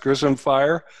the Gus Grissom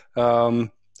fire.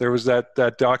 There was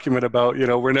that document about,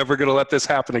 we're never going to let this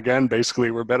happen again. Basically,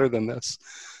 we're better than this.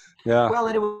 Yeah. Well,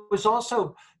 and it was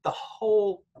also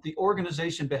the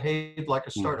organization behaved like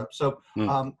a startup. So,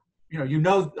 the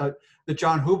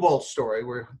John Hubolt story,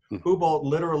 where Hubolt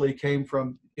literally came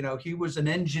from, he was an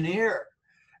engineer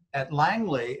at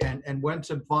Langley and went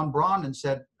to von Braun and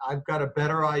said, I've got a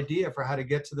better idea for how to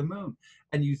get to the moon.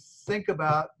 And you think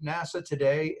about NASA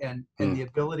today and the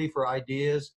ability for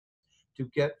ideas to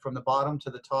get from the bottom to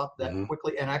the top that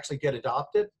quickly and actually get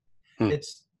adopted. It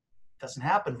doesn't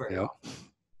happen very often.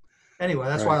 Anyway,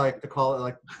 that's why I like to call it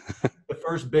like the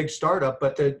first big startup.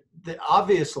 But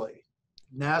obviously,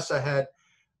 NASA had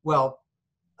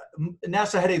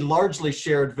a largely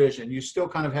shared vision. You still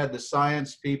kind of had the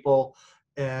science people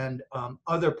and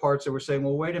other parts that were saying,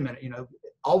 well, wait a minute,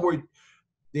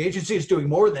 the agency is doing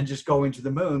more than just going to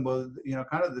the moon. Well,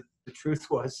 kind of the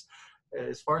truth was,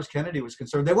 as far as Kennedy was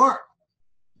concerned, they weren't.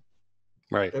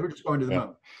 Right. They were just going to the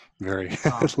moon. Very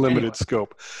limited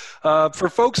scope. For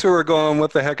folks who are going,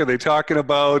 what the heck are they talking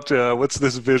about? What's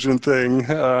this vision thing?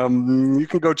 You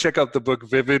can go check out the book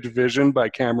Vivid Vision by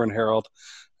Cameron Herold.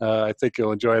 I think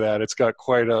you'll enjoy that. It's got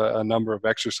quite a number of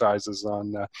exercises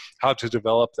on how to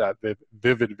develop that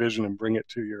vivid vision and bring it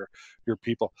to your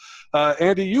people.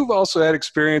 Andy, you've also had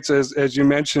experience, as you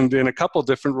mentioned, in a couple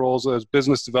different roles as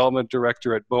business development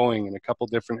director at Boeing in a couple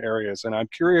different areas. And I'm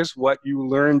curious what you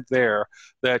learned there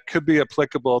that could be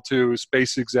applicable to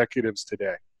space executives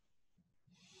today.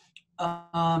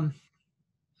 I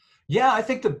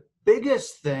think the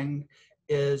biggest thing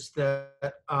is that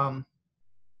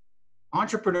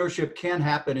entrepreneurship can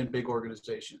happen in big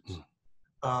organizations.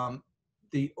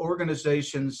 The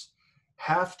organizations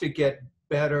have to get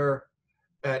better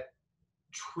at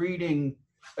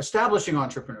establishing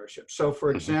entrepreneurship. So,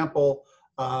 for example,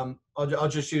 I'll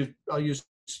use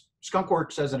Skunk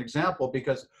Works as an example,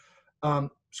 because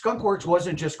Skunk Works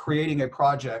wasn't just creating a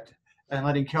project and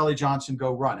letting Kelly Johnson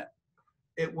go run it.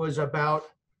 It was about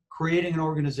creating an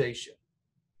organization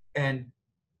and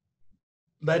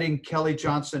letting Kelly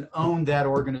Johnson own that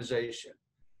organization,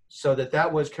 so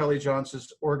that was Kelly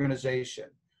Johnson's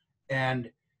organization.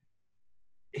 And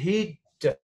he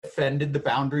defended the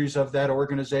boundaries of that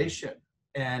organization.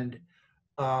 And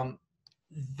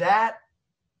that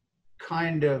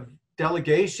kind of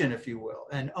delegation, if you will,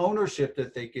 and ownership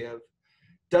that they give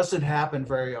doesn't happen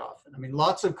very often. I mean,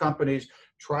 lots of companies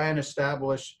try and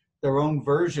establish their own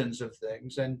versions of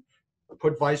things and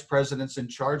put vice presidents in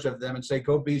charge of them and say,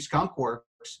 go be Skunk Works.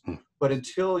 But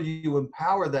until you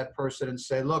empower that person and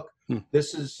say, look,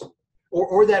 this is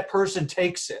or that person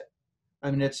takes it. I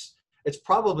mean, it's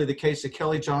probably the case that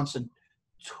Kelly Johnson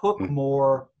took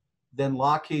more than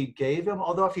Lockheed gave him.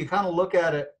 Although if you kind of look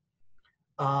at it,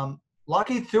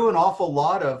 Lockheed threw an awful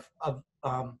lot of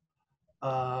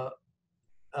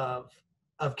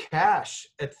cash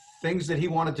at things that he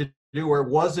wanted to do, where it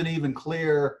wasn't even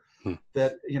clear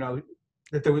that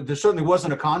that there certainly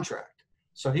wasn't a contract.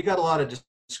 So he got a lot of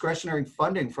discretionary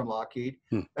funding from Lockheed,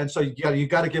 and so you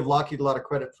got to give Lockheed a lot of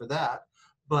credit for that.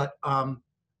 But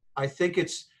I think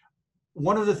it's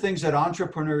one of the things that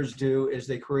entrepreneurs do is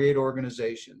they create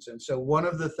organizations, and so one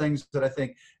of the things that I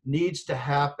think needs to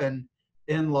happen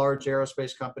in large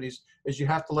aerospace companies is you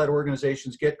have to let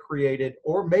organizations get created,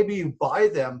 or maybe you buy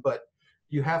them, but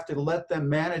you have to let them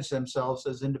manage themselves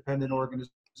as independent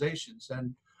organizations,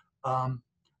 and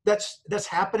that's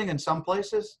happening in some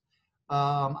places.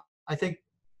 I think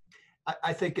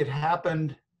it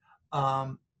happened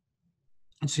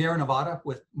in Sierra Nevada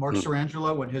with Mark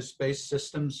Sarangelo and his Space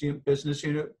Systems business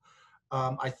unit.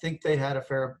 I think they had a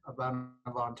fair amount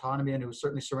of autonomy, and it was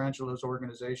certainly Sarangelo's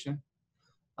organization.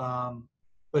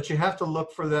 But you have to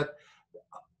look for that.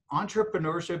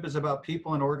 Entrepreneurship is about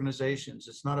people and organizations.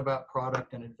 It's not about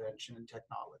product and invention and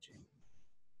technology.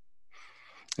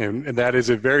 And that is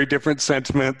a very different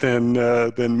sentiment than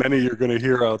many you're going to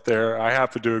hear out there. I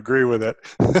happen to agree with it.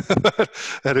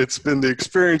 And it's been the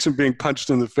experience of being punched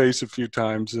in the face a few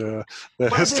times that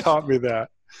has taught me that.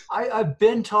 I've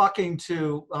been talking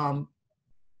to a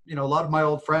lot of my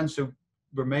old friends who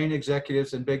remain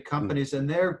executives in big companies, and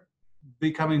they're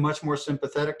becoming much more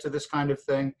sympathetic to this kind of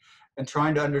thing and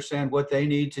trying to understand what they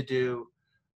need to do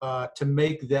to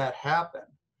make that happen.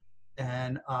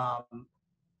 And I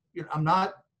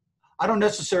don't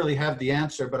necessarily have the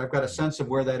answer, but I've got a sense of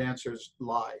where that answer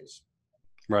lies.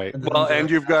 Right. Well, and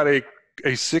you've got a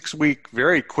 6-week,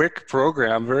 very quick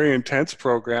program, very intense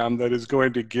program that is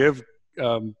going to give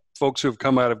folks who have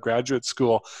come out of graduate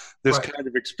school this kind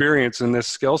of experience and this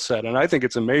skill set. And I think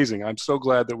it's amazing. I'm so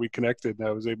glad that we connected and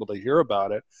I was able to hear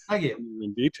about it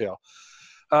in detail.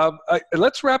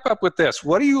 Let's wrap up with this.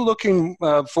 What are you looking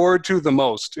forward to the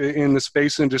most in the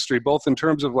space industry, both in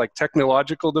terms of like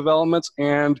technological developments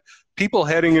and people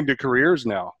heading into careers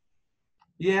now?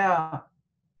 Yeah.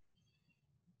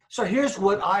 So here's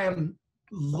what I am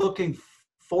looking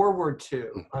forward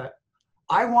to.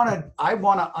 I want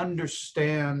to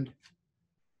understand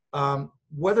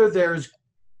whether there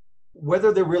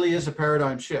really is a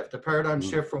paradigm shift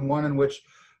shift from one in which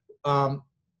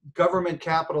government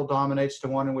capital dominates to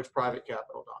one in which private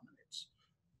capital dominates.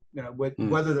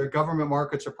 Whether they're government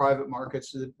markets or private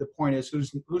markets, the point is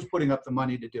who's putting up the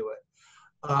money to do it.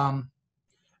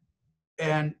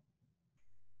 And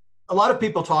a lot of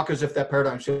people talk as if that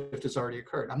paradigm shift has already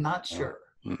occurred. I'm not sure.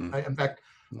 In fact,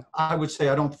 I would say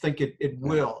I don't think it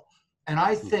will. And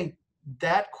I think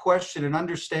that question and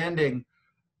understanding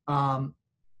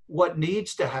what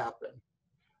needs to happen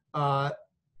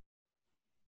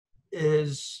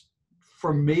is,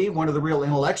 for me, one of the real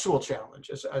intellectual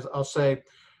challenges. As I'll say,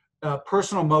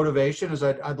 personal motivation is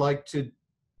I'd like to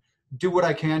do what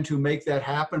I can to make that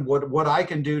happen. What I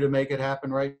can do to make it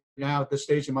happen right now at this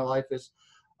stage in my life is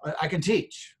I can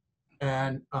teach.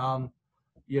 And,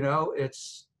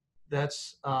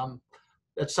 that's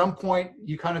at some point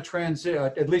you kind of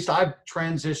at least I've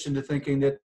transitioned to thinking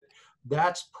that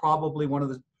that's probably one of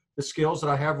the skills that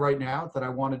I have right now that I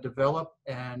want to develop.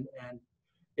 And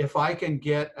if I can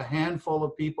get a handful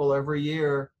of people every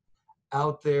year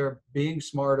out there being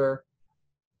smarter,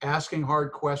 asking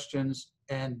hard questions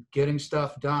and getting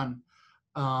stuff done,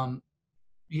 and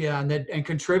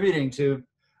contributing to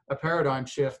a paradigm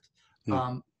shift,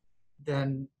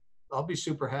 then I'll be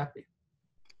super happy.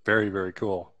 Very, very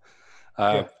cool.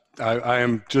 I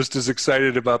am just as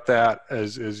excited about that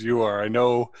as you are. I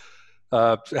know,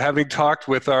 having talked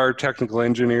with our technical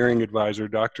engineering advisor,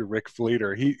 Dr. Rick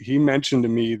Fleeter, he mentioned to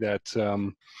me that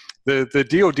the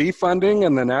DoD funding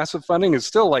and the NASA funding is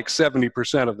still like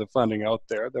 70% of the funding out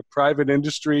there. The private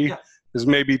industry is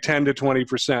maybe 10 to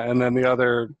 20%, and then the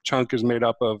other chunk is made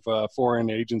up of foreign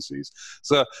agencies.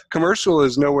 So commercial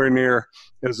is nowhere near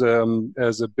as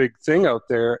a big thing out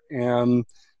there, and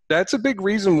that's a big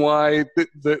reason why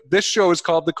this show is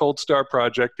called the Cold Star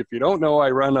Project. If you don't know, I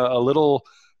run a little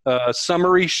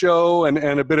summary show and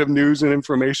a bit of news and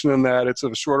information in that. It's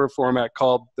a shorter format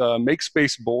called Make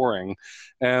Space Boring.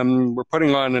 And we're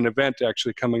putting on an event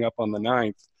actually coming up on the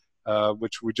 9th,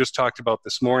 which we just talked about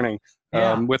this morning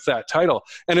with that title.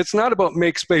 And it's not about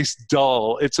make space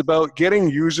dull. It's about getting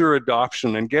user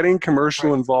adoption and getting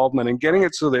commercial involvement and getting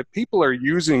it so that people are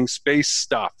using space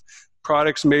stuff,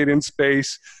 products made in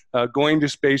space, going to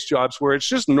space jobs where it's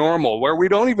just normal, where we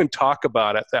don't even talk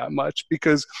about it that much,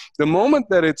 because the moment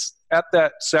that it's at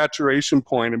that saturation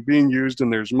point and being used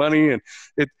and there's money and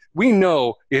we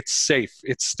know it's safe,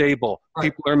 it's stable. Right.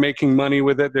 People are making money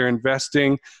with it, they're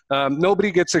investing.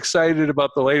 Nobody gets excited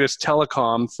about the latest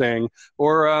telecom thing,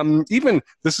 or even,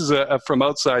 this is from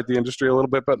outside the industry a little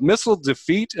bit, but missile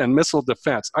defeat and missile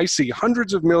defense. I see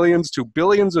hundreds of millions to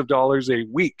billions of dollars a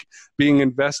week being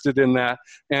invested in that.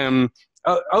 And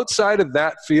outside of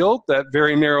that field, that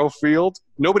very narrow field,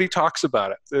 nobody talks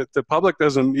about it. The public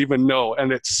doesn't even know,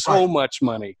 and it's so much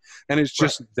money, and it's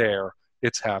just there.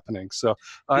 It's happening. So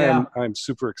I'm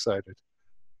super excited.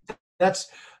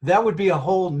 That would be a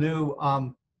whole new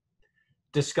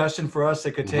discussion for us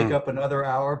that could take up another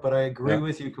hour, but I agree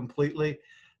with you completely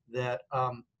that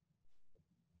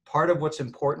part of what's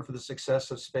important for the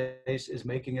success of space is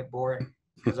making it boring,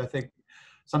 because I think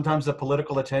sometimes the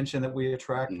political attention that we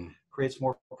attract creates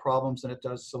more problems than it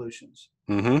does solutions.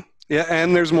 Yeah,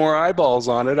 and there's more eyeballs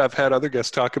on it. I've had other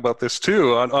guests talk about this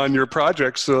too on your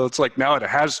project. So it's like, now it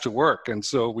has to work. And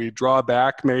so we draw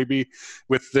back maybe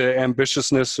with the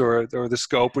ambitiousness or the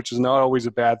scope, which is not always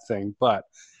a bad thing, but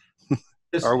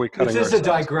are we cutting This is ourselves?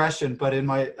 a digression, but in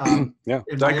my, my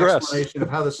explanation of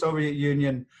how the Soviet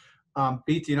Union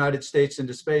beat the United States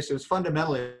into space, it was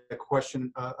fundamentally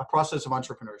a process of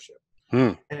entrepreneurship.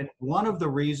 And one of the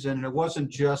reasons, and it wasn't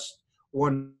just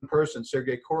one person,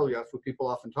 Sergei Korolev, who people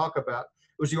often talk about,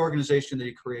 it was the organization that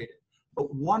he created.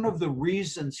 But one of the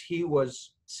reasons he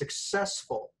was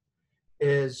successful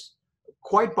is,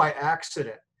 quite by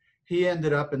accident, he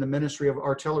ended up in the Ministry of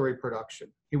Artillery Production.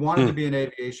 He wanted to be in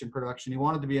aviation production. He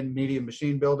wanted to be in medium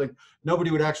machine building.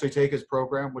 Nobody would actually take his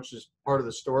program, which is part of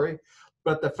the story.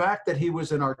 But the fact that he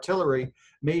was in artillery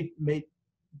made it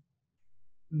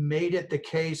the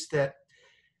case that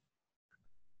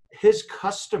his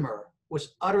customer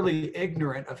was utterly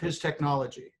ignorant of his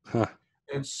technology.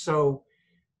 And so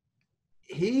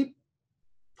he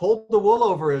pulled the wool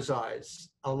over his eyes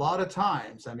a lot of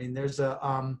times. I mean, there's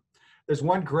one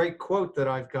great quote that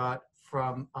I've got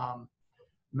from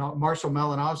Marshall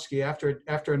Malinowski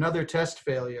after another test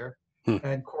failure,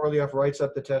 and Korolev writes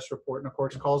up the test report and of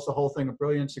course calls the whole thing a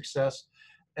brilliant success.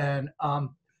 And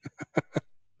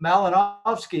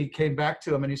Malinowski came back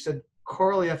to him and he said,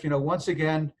 Korolev, once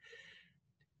again,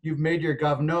 you've made your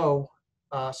govno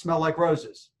smell like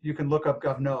roses. You can look up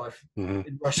govno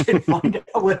in Russian and find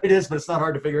out what it is, but it's not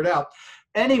hard to figure it out.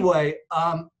 Anyway,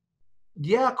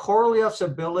 Korolev's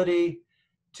ability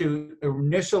to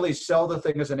initially sell the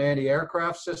thing as an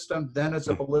anti-aircraft system, then as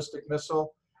a ballistic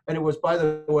missile, and it was, by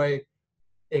the way,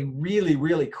 a really,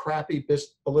 really crappy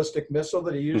ballistic missile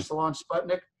that he used to launch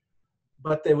Sputnik,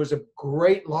 but there was a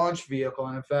great launch vehicle,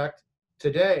 and in fact,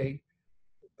 today,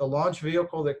 the launch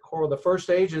vehicle the first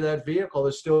stage of that vehicle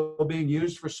is still being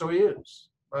used for Soyuz,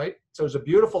 right? So it was a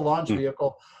beautiful launch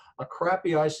vehicle, a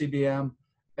crappy ICBM,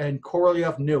 and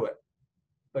Korolev knew it,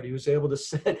 but he was able to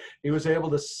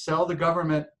sell the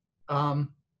government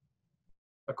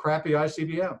a crappy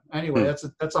ICBM. Anyway,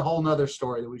 that's a whole nother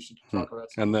story that we should talk about.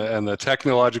 And the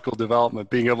technological development,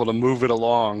 being able to move it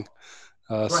along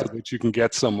so that you can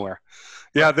get somewhere.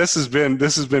 Yeah, this has been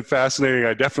fascinating.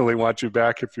 I definitely want you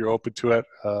back if you're open to it.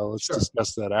 Let's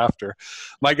discuss that after.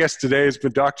 My guest today has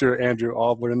been Dr. Andrew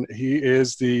Aldrin. He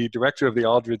is the director of the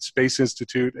Aldrin Space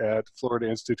Institute at Florida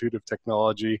Institute of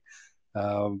Technology,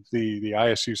 the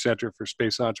ISU Center for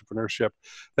Space Entrepreneurship.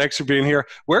 Thanks for being here.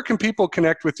 Where can people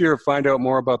connect with you or find out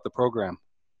more about the program?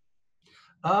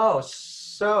 Oh,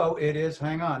 so it is,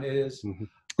 hang on, it is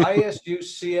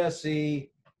isucse.edu.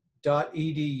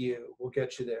 We'll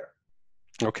get you there.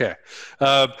 Okay.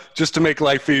 Just to make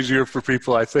life easier for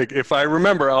people, I think, if I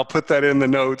remember, I'll put that in the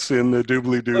notes in the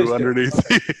doobly-doo underneath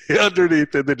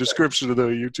in the description of the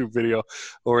YouTube video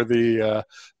or the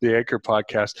Anchor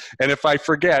podcast. And if I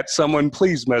forget, someone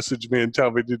please message me and tell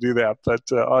me to do that. But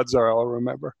odds are I'll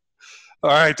remember.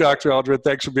 All right, Dr. Aldrin,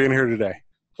 thanks for being here today.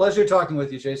 Pleasure talking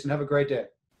with you, Jason. Have a great day.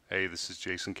 Hey, this is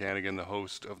Jason Kanigan, the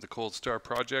host of the Cold Star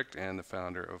Project and the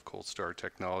founder of Cold Star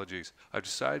Technologies. I've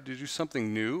decided to do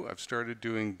something new. I've started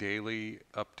doing daily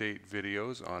update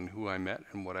videos on who I met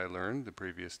and what I learned the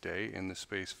previous day in the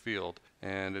space field.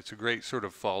 And it's a great sort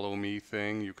of follow me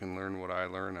thing. You can learn what I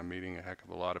learn. I'm meeting a heck of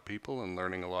a lot of people and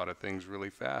learning a lot of things really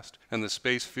fast. And the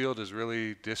space field is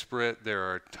really disparate. There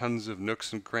are tons of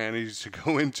nooks and crannies to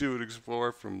go into and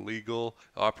explore, from legal,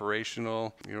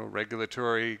 operational,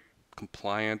 regulatory,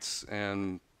 compliance,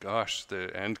 and gosh,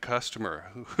 the end customer.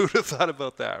 Who'd have thought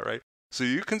about that, right? So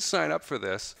you can sign up for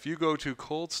this. If you go to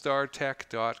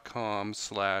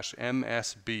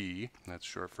coldstartech.com/MSB, that's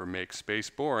short for Make Space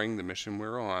Boring, the mission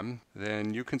we're on,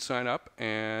 then you can sign up,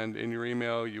 and in your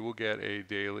email you will get a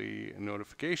daily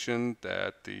notification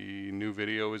that the new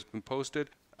video has been posted.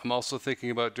 I'm also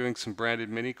thinking about doing some branded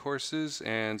mini courses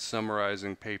and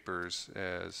summarizing papers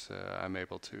as I'm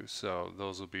able to. So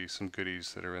those will be some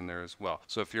goodies that are in there as well.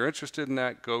 So if you're interested in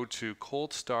that, go to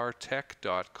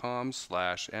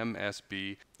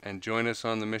coldstartech.com/MSB and join us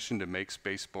on the mission to make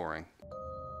space boring.